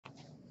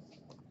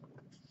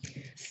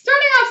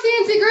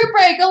Legacy Group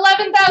Break,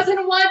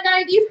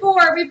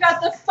 11,194. We've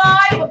got the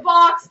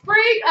 5-box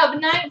break of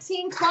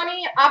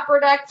 1920 Upper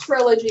Deck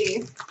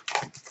Trilogy.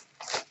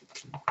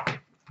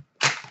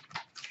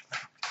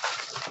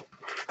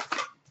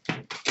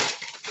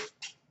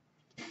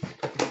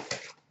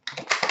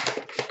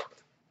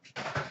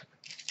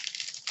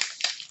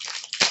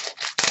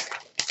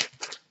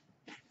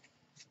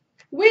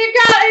 We've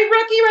got a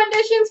rookie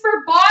renditions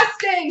for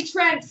Boston,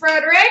 Trent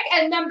Frederick,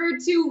 and number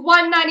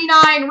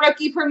 2/199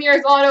 rookie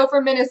premieres auto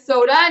for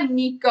Minnesota,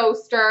 Nico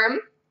Sturm.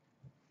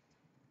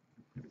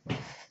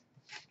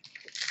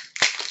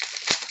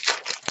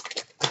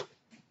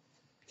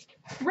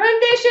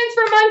 Renditions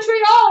for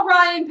Montreal,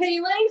 Ryan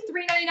Poehling,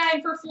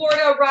 $3.99 for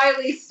Florida,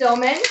 Riley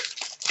Stillman.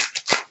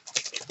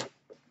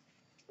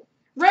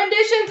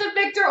 Renditions of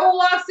Victor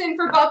Olofsson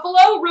for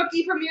Buffalo,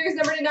 rookie premieres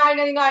number to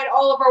 $9.99,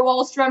 Oliver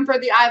Wahlstrom for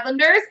the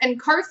Islanders, and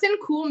Carson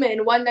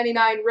Kuhlman,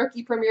 $1.99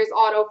 rookie premieres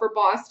auto for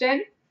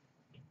Boston.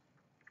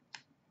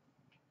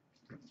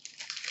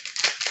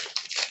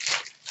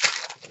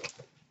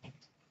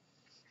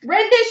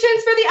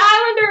 Renditions for the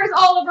Islanders,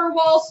 Oliver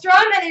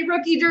Wahlstrom, and a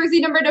rookie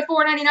jersey number to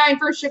 $4.99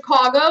 for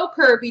Chicago,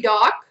 Kirby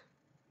Dach.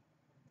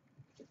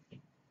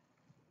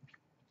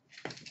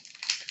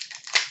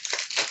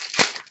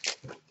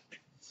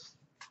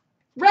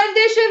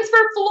 Renditions for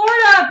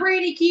Florida,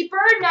 Brady Keeper,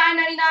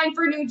 $9.99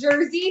 for New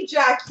Jersey,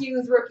 Jack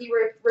Hughes, rookie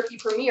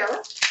premiere.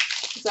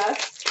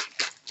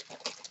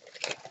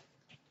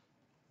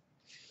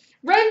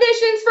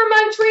 Renditions for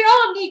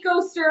Montreal,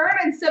 Nico Sturm,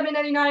 and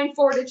 $7.99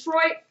 for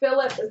Detroit,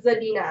 Philip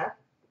Zadina.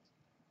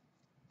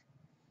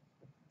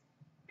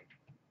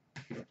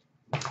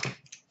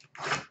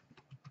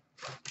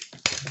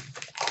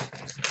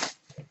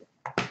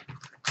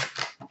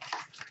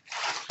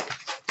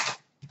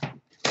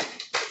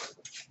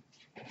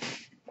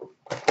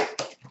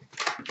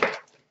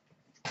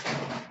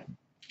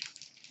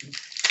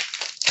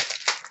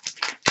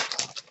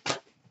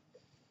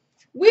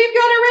 We've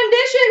got a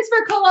renditions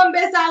for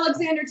Columbus,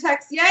 Alexander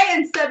Texier,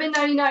 and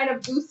 $7.99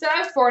 of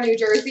Gusev for New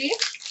Jersey.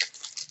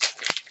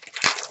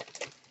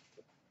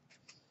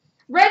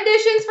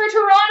 Renditions for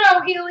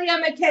Toronto, Ilya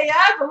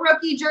Mikheyev,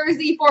 rookie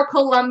jersey for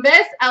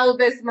Columbus,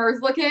 Elvis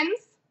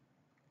Merzlikins.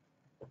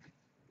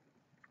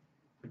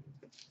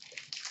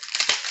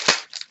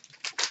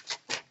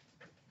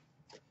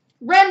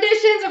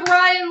 Renditions of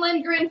Ryan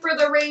Lindgren for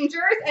the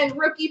Rangers, and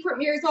rookie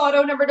premieres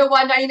auto number to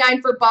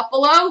 $1.99 for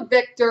Buffalo,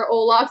 Victor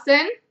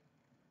Olofsson.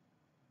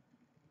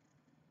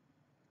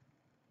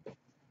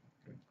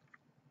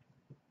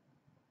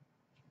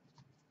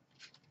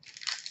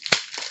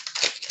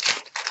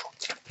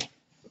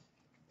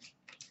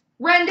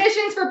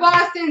 Renditions for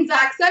Boston,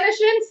 Zach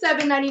Senyshyn,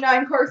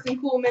 $7.99 Carson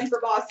Kuhlman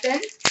for Boston.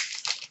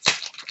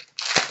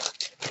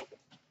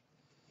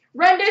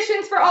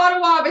 Renditions for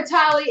Ottawa,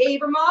 Vitaly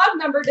Abramov,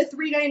 number to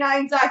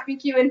 $3.99 Zach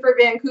McEwen for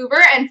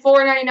Vancouver, and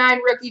 $4.99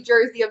 rookie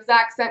jersey of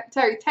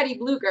Teddy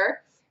Bluger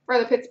for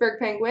the Pittsburgh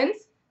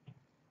Penguins.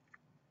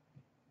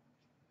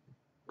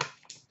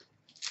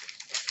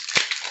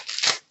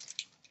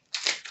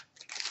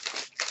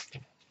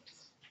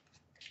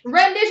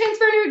 Renditions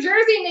for New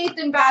Jersey,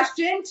 Nathan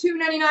Bastian,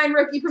 $2.99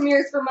 rookie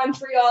premieres for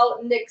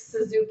Montreal, Nick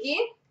Suzuki.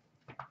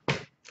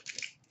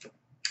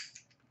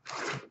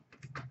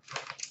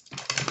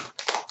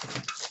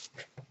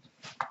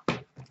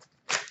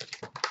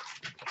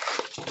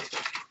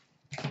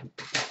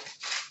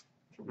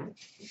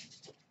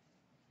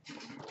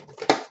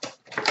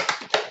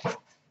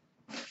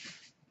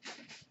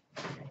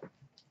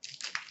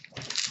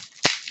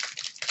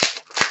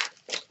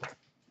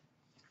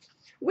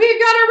 We've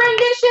got a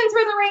renditions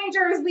for the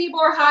Rangers,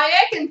 Libor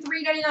Hayek, and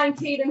 $3.99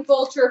 Caden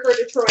Fulcher for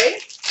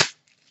Detroit.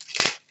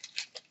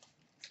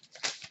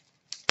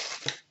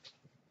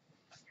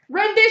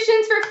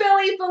 Renditions for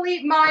Philly,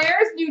 Philippe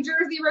Myers, New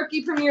Jersey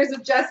rookie premieres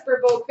of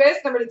Jesper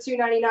Boqvist, number to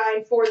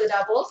 $2.99 for the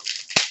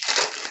Devils.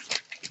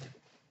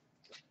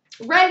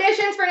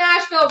 Renditions for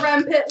Nashville,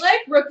 Rem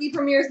Pitlick, rookie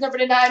premieres number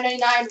to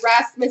 $9.99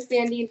 Rasmus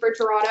Sandin for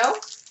Toronto.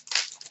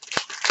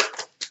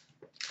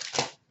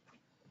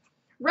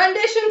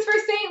 Renditions for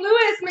St.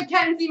 Louis,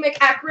 Mackenzie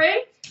McEachran,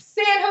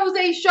 San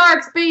Jose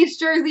Sharks base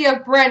jersey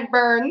of Brent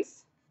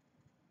Burns.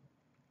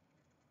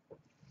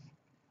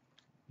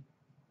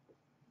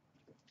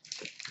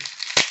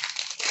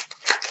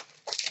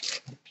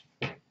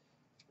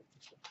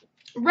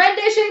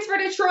 Renditions for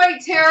Detroit,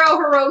 Taro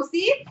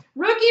Hirose.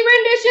 Rookie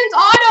renditions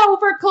auto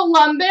for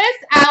Columbus,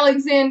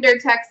 Alexander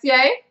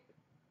Texier.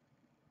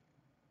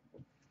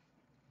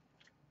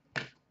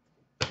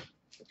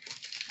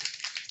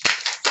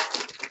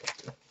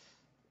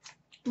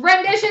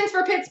 Renditions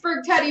for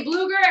Pittsburgh, Teddy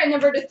Bluger, and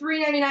number to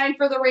 $3.99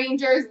 for the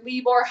Rangers,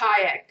 Libor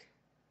Hayek.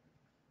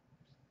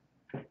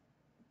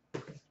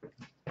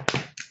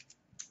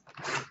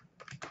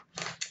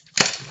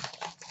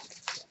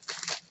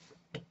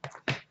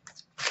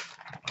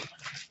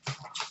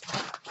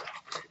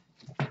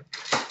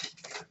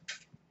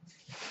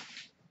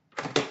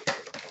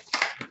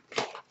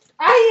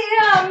 I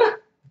am!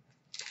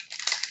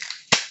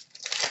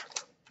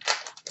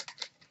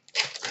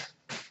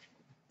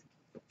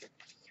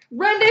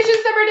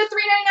 Renditions number to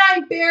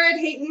 399, Barrett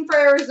Hayton for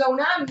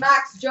Arizona,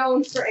 Max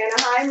Jones for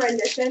Anaheim,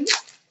 renditions.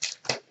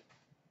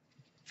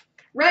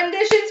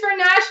 Renditions for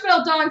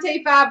Nashville,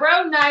 Dante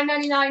Fabro,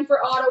 $9.99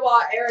 for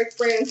Ottawa, Eric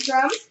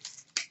Brandstrom.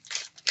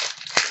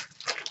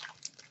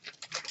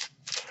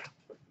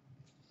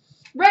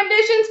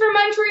 Renditions for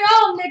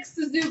Montreal, Nick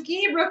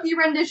Suzuki, rookie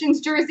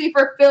renditions jersey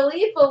for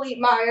Philly, Philippe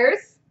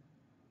Myers.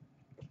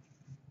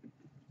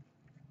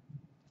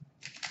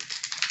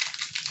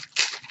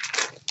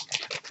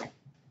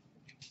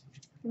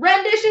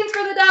 Renditions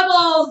for the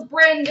Devils,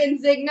 Brendan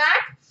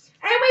Zignac.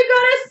 And we've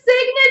got a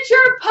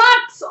signature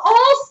Pucks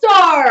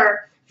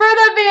All-Star for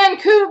the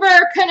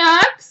Vancouver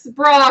Canucks,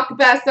 Brock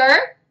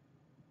Besser.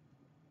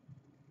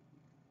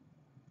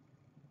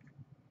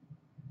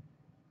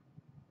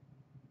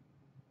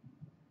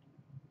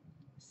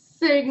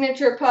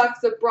 Signature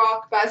Pucks of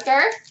Brock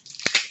Besser.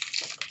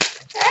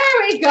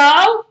 There we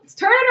go. Let's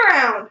turn it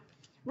around.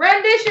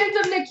 Renditions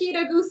of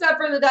Nikita Gusev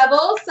for the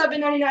Devils,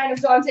 $7.99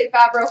 of Dante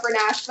Fabro for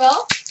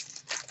Nashville.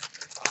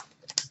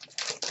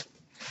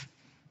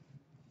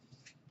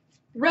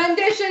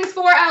 Renditions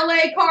for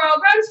LA, Carl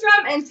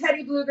Grundstrom, and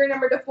Teddy Bluger,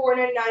 number to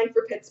 $4.99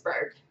 for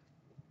Pittsburgh.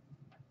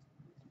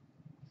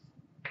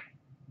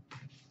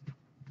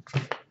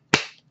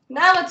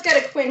 Now let's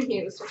get a Quinn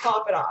Hughes to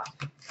top it off.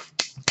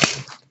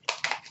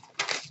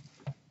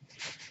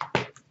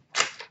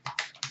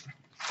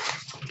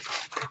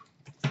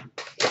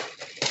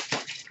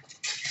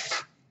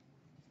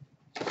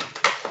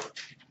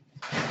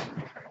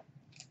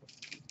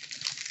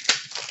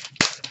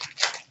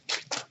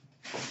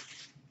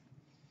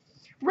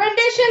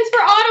 Renditions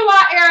for Ottawa,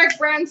 Eric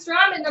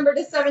Brandstrom, and number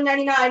to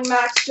 $7.99,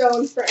 Max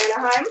Jones for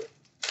Anaheim.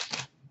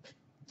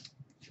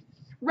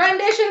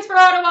 Renditions for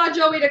Ottawa,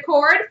 Joey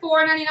Decord,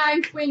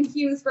 $4.99, Quinn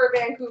Hughes for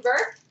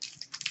Vancouver.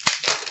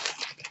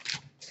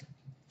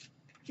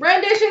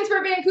 Renditions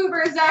for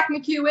Vancouver, Zach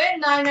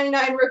McEwen,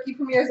 $9.99, rookie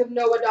premieres of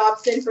Noah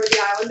Dobson for the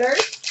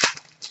Islanders.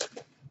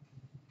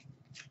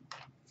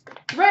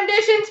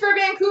 Renditions for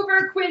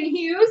Vancouver, Quinn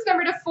Hughes,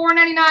 number to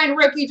 $4.99,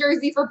 rookie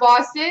jersey for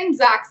Boston,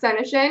 Zach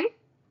Senyshyn.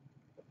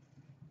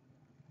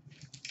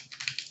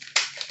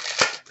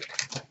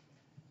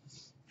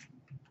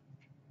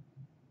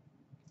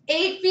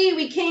 8 feet,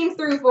 we came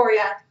through for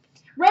you.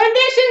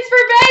 Renditions for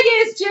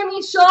Vegas,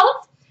 Jimmy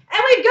Schultz.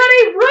 And we've got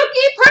a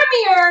Rookie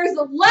Premiers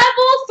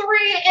Level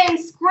 3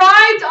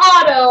 inscribed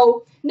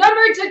auto,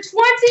 number to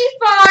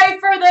 25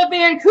 for the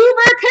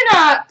Vancouver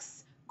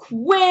Canucks,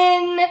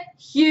 Quinn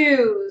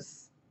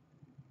Hughes.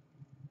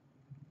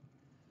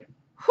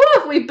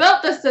 Whew, we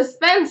built the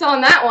suspense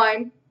on that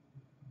one.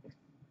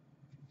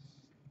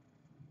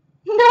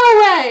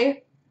 No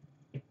way.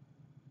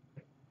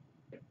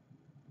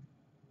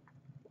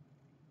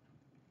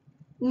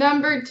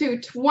 Number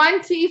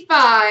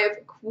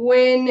 225,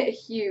 Quinn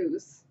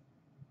Hughes.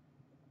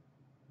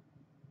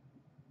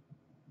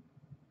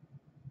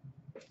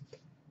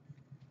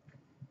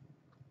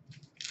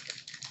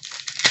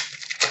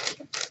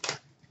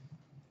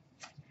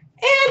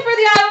 And for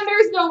the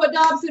Islanders, Noah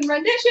Dobson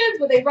renditions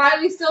with a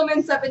Riley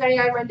Stillman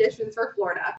 $7.99 renditions for Florida.